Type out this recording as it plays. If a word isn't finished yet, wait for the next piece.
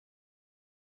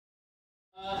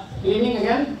Good evening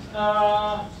again.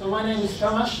 So my name is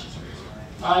Tomasz.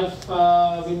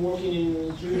 I've been working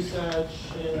in research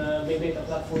in a big data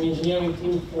platform engineering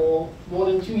team for more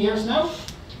than 2 years now.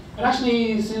 And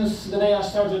actually, since the day I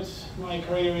started my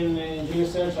career in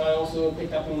research, I also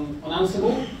picked up on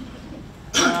Ansible.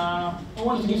 I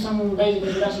wanted to give some basic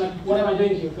introduction, like what am I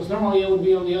doing here? Because normally I would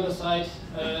be on the other side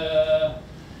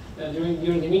during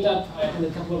the meetup. I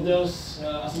attended a couple of those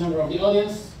as a member of the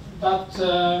audience. But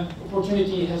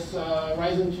opportunity has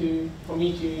risen for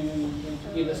me to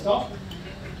give this talk.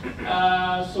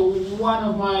 So one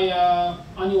of my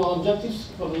annual objectives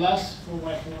for my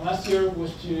last year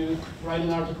was to write an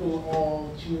article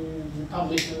or to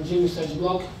publish on the research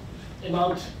blog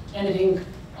about anything,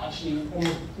 actually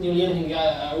almost nearly anything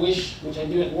I wish, which I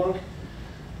do at work.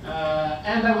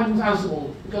 And I went with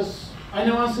Ansible because I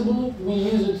know Ansible. We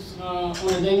use it on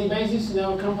a daily basis in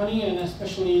our company and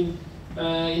especially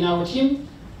in our team.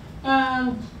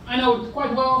 I know it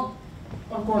quite well.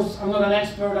 Of course, I'm not an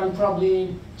expert. I'm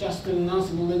probably just an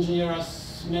Ansible engineer,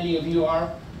 as many of you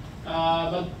are.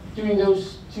 But during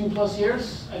those 2+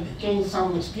 years, I've gained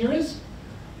some experience.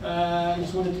 I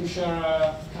just wanted to share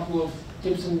a couple of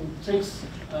tips and tricks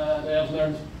that I've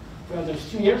learned throughout those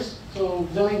 2 years. So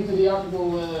the link to the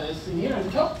article is here at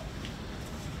the top.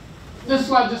 This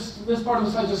part of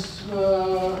the slide just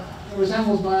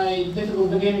resembles my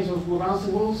difficult beginnings with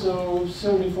Ansible. So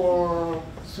certainly for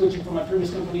switching from my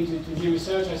previous company to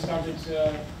G-Research, I started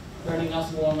learning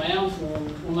Ansible on my own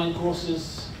through online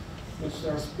courses, which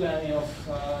there's plenty of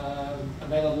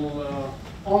available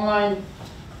online.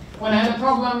 When I had a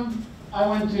problem, I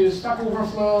went to Stack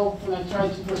Overflow and I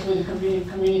tried to persuade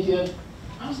the community that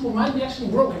Ansible might be actually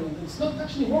broken. It's not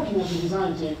actually working as it's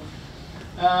designed to.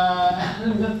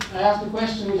 And I asked a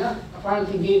question which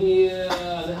apparently gave me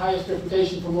the highest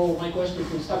reputation from all of my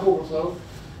questions in Stack Overflow.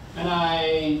 And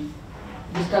I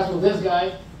discussed with this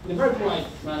guy in a very polite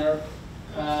manner.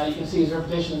 You can see his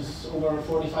reputation is over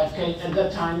 45K at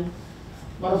that time.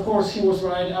 But of course, he was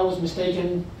right. I was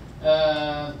mistaken.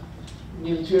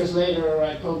 Nearly 2 years later,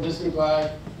 I put this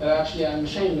reply that actually I'm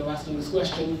ashamed of asking this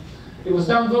question. It was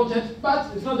downvoted,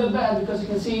 but it's not that bad because you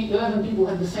can see 11 people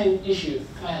had the same issue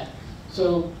I had.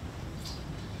 So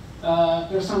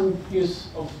there's some use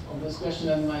of this question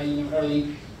in my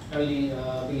early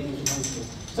beginnings of Ansible.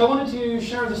 So I wanted to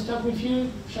share this stuff with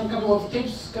you, share a couple of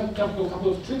tips,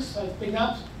 couple of tricks I've picked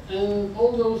up, and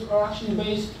all those are actually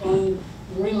based on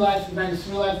real-life events,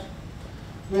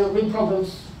 real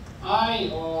problems I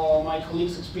or my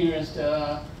colleagues experienced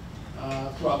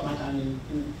throughout my time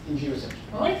in G-Research.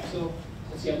 All right, so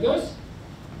let's see how it goes.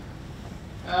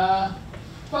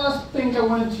 First thing I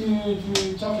wanted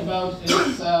to talk about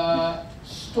is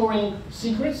storing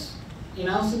secrets in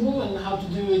Ansible and how to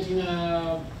do it in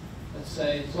a, let's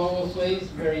say, flawless way.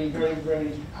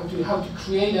 How to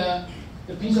create a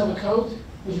piece of a code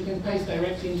which you can paste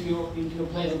directly into your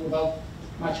playbook without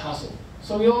much hassle.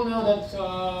 So we all know that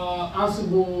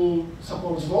Ansible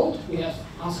supports Vault. We have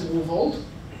Ansible Vault,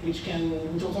 which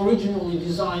was originally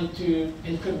designed to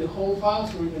encrypt the whole file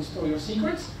so you can store your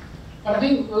secrets. But I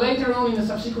think later on in the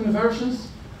subsequent versions,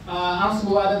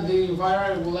 Ansible added the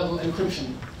variable level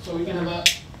encryption. So you can have a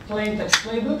plain text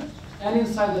playbook, and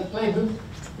inside that playbook,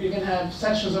 you can have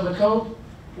sections of the code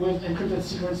with encrypted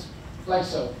secrets like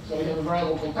so. So we have a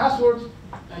variable called password,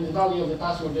 and the value of the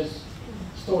password is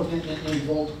stored in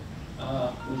Vault,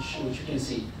 which you can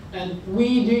see. And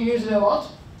we do use it a lot.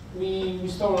 We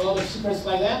store a lot of secrets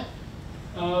like that.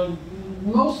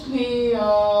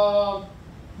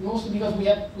 Mostly because we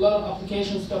have a lot of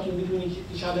applications talking between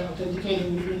each other,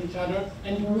 authenticating between each other,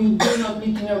 and we do not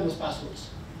need to know those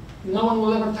passwords. No one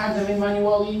will ever type them in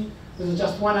manually. This is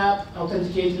just one app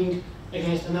authenticating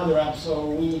against another app.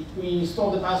 So we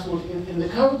store the password in the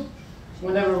code.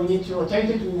 Whenever we need to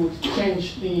rotate it, we would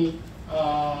change the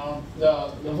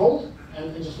vault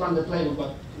and just run the playbook,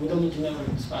 but we don't need to know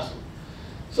this password.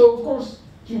 So of course,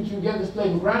 to get this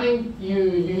playbook running,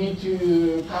 you need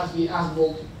to pass the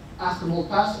ask a vault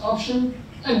pass option,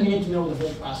 and you need to know the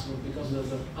vault password because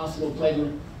the Ansible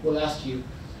playbook will ask you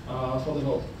for the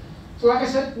vault. So like I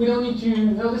said, we don't need to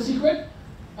know the secret.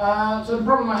 So the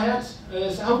problem I had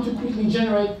is how to quickly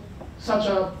generate such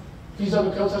a piece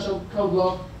of code, such a code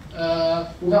block,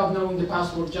 without knowing the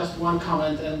password, just one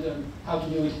comment, and how to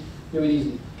do it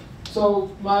easily.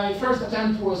 So my first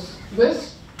attempt was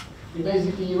this. You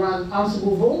basically run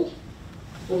Ansible Vault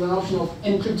with an option of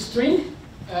encrypt string,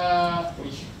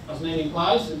 which, as the name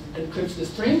implies, it encrypts the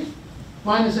string.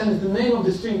 Minus n is the name of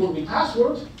the string will be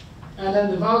password, and then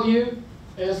the value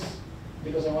is,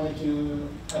 because I wanted to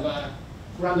have a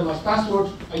randomized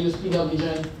password, I use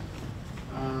pwgen,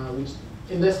 which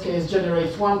in this case,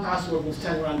 generates one password with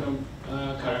 10 random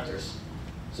characters.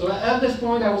 So at this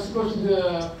point, I was supposed to do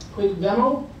a quick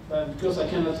demo, but because I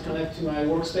cannot connect to my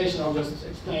workstation, I'll just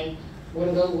explain what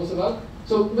it was about.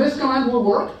 So this command will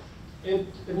work. It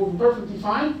will be perfectly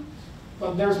fine,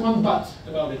 but there's one but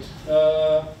about it.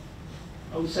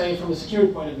 I would say from a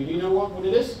security point of view. Do you know what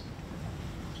it is?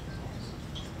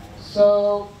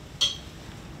 So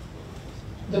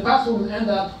the password will end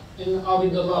up in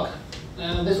audit.log.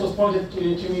 And this was pointed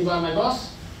to me by my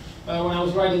boss when I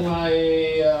was writing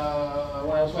my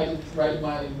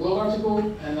blog article,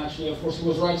 and actually, of course, he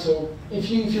was right. So if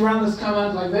you run this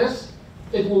command like this,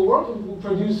 it will work. It will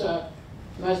produce a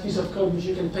nice piece of code which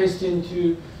you can paste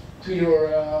into your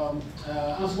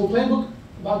Ansible playbook,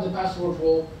 but the password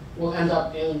will end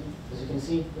up in, as you can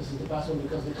see, this is the password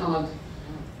because the command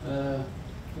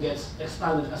gets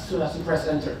expanded as soon as you press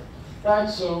enter. Right?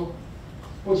 So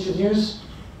what you should use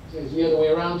is the other way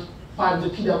around. Pipe the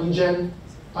pwgen,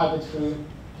 pipe it through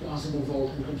to Ansible Vault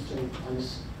encrypt string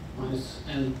minus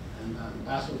n and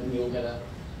password, and you'll get a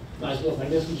nice block like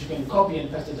this, which you can copy and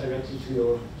paste it directly to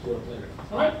your player.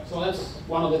 All right, so that's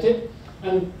one of the tips.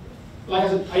 And like I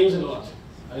said, I use it a lot.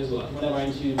 Whenever I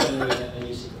need to generate a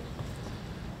new secret.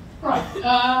 All right,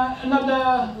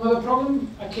 another problem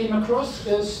I came across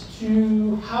is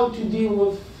how to deal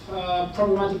with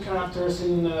problematic characters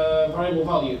in variable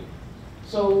value.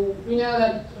 So we know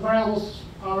that variables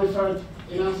are referred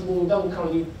in Ansible double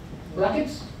curly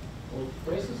brackets, or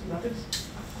braces, brackets,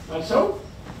 like so.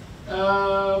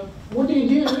 What do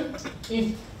you do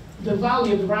if the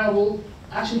value of the variable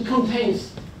actually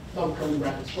contains double curly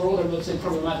brackets for other, let's say,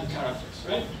 problematic characters,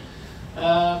 right?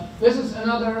 This is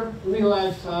another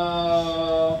real-life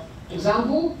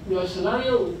example, real-life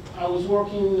scenario. I was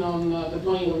working on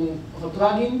deploying of a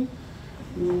plugin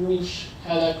which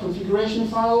had a configuration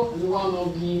file, and one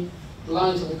of the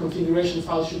lines of the configuration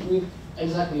file should read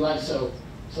exactly like so.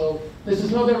 So this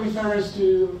is not a reference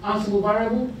to Ansible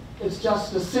variable. It's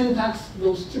just the syntax.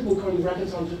 Those triple curly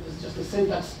brackets are just the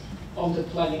syntax of the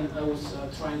plugin I was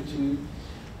trying to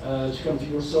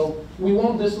configure. So we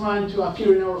want this line to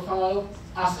appear in our file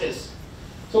as is.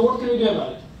 So what can we do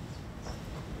about it?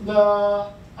 The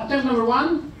attempt number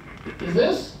one is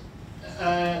this.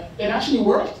 It actually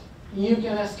worked. You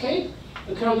can escape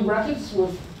the curly brackets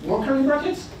with more curly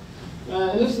brackets.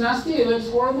 It looks nasty, it looks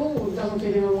horrible, it doesn't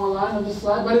fit in one line on this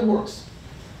slide, but it works.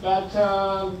 But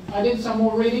I did some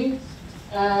more reading,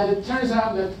 and it turns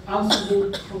out that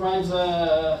Ansible provides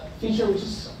a feature which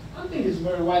is, I think is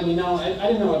very widely known. I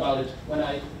didn't know about it when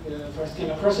I first came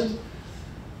across it.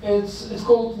 It's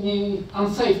called the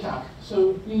unsafe tag.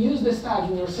 So you use this tag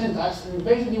in your syntax, and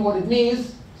basically what it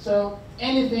means, so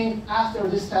anything after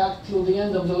this tag till the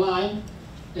end of the line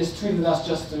is treated as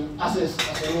just as is,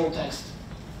 as a raw text.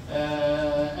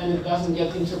 And it doesn't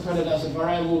get interpreted as a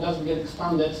variable, doesn't get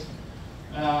expanded,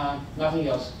 nothing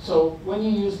else. So when you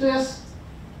use this,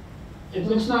 it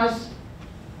looks nice,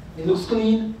 it looks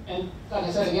clean, and like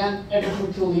I said again,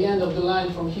 everything till the end of the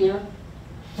line from here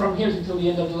to till the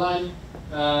end of the line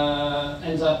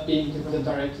ends up being interpreted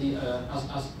directly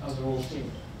as a raw string.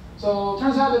 So it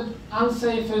turns out that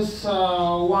unsafe is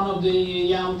one of the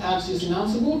YAM tags used in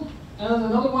Ansible, and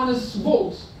another one is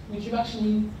vault, which you've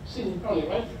actually seen earlier,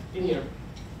 right? In here.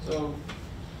 So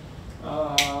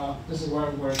this is where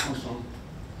it comes from.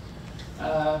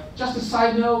 Just a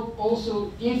side note,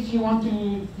 also, if you want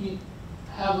to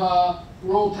have a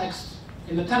raw text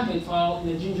in the template file in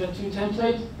the Jinja2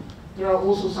 template, there are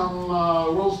also some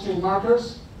raw string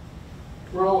markers,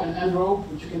 row and end row,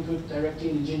 which you can put directly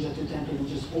in the Jinja2 template,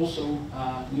 which is also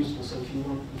useful. So if you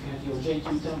have your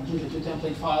Jinja2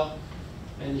 template file,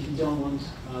 and if you don't want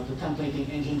the templating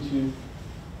engine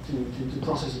to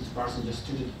process it, to parse and just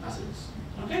treat it as it is.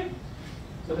 Okay?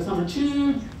 So that's number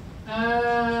two.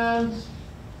 And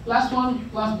last one,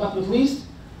 last but not least.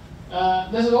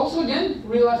 This is also, again,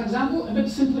 real-life example, a bit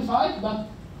simplified, but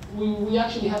we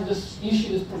actually have this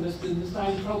issue, this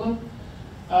tiny problem.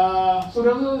 So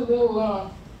there's a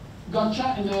little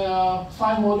gotcha in the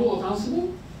file module of Ansible.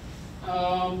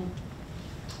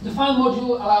 The file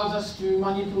module allows us to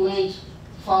manipulate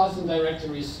files and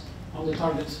directories on the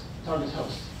target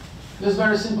host. This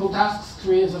very simple task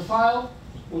creates a file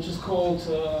which is called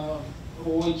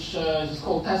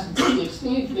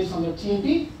test.txt. It's under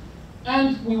TMP,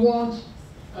 and we want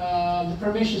the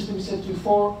permissions to be set to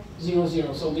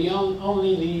 400. So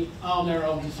only the owner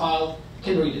of the file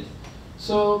can read it.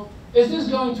 So is this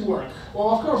going to work?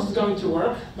 Well, of course it's going to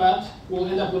work, but we'll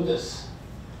end up with this,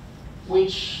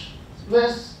 which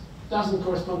this doesn't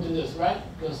correspond to this, right?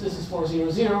 Because this is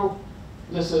 400,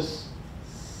 this is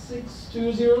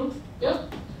 620. Yeah.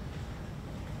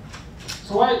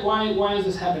 So why is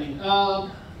this happening?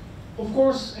 Of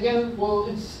course, again, well,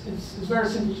 it's very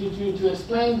simple to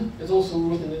explain. It's also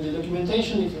written in the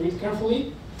documentation if you read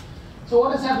carefully. So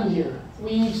what has happened here?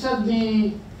 We set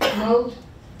the mode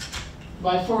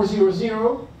by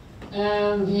 400,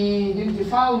 and the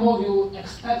file module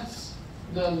expects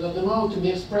the mode to be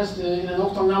expressed in an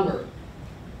octal number.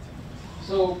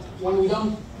 So when we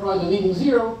don't provide the leading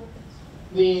 0,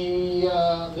 the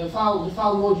file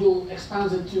module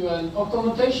expands it to an octal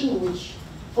notation, which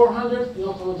 400, the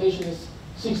octal notation is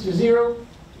 6 to 0,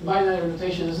 binary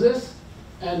notation is this,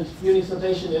 and Unix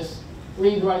notation is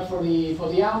read write for the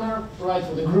owner, write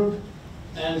for the group,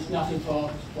 and nothing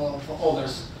for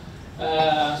others.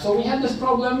 So we had this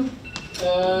problem.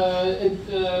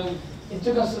 It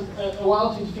took us a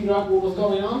while to figure out what was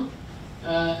going on.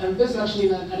 And this is actually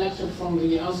an excerpt from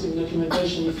the Ansible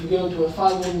documentation. If you go to a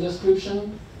file name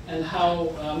description and how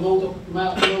mode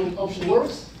option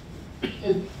works,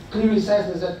 it clearly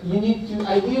says that you need to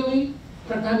ideally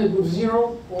prepend it with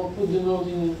 0 or put the mode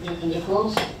in the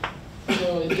quotes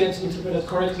so it gets interpreted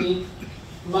correctly.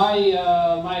 My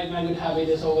good habit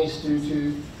is always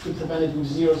to prepend it with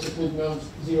 0, so put mode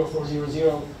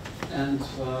 0400, and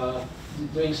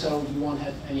doing so you won't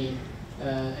have any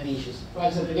issues.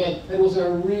 Like I said, again, that was a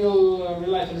real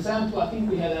life example. I think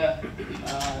we had a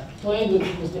playbook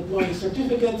that was deploying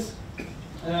certificates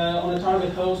on a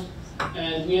target host,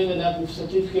 and we ended up with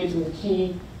certificates with the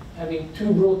key having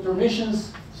 2 broad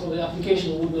permissions, so the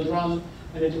application would not run,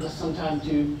 and it took us some time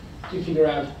to figure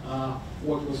out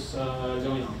what was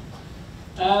going on.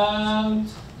 And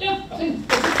yeah, I think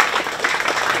that's it.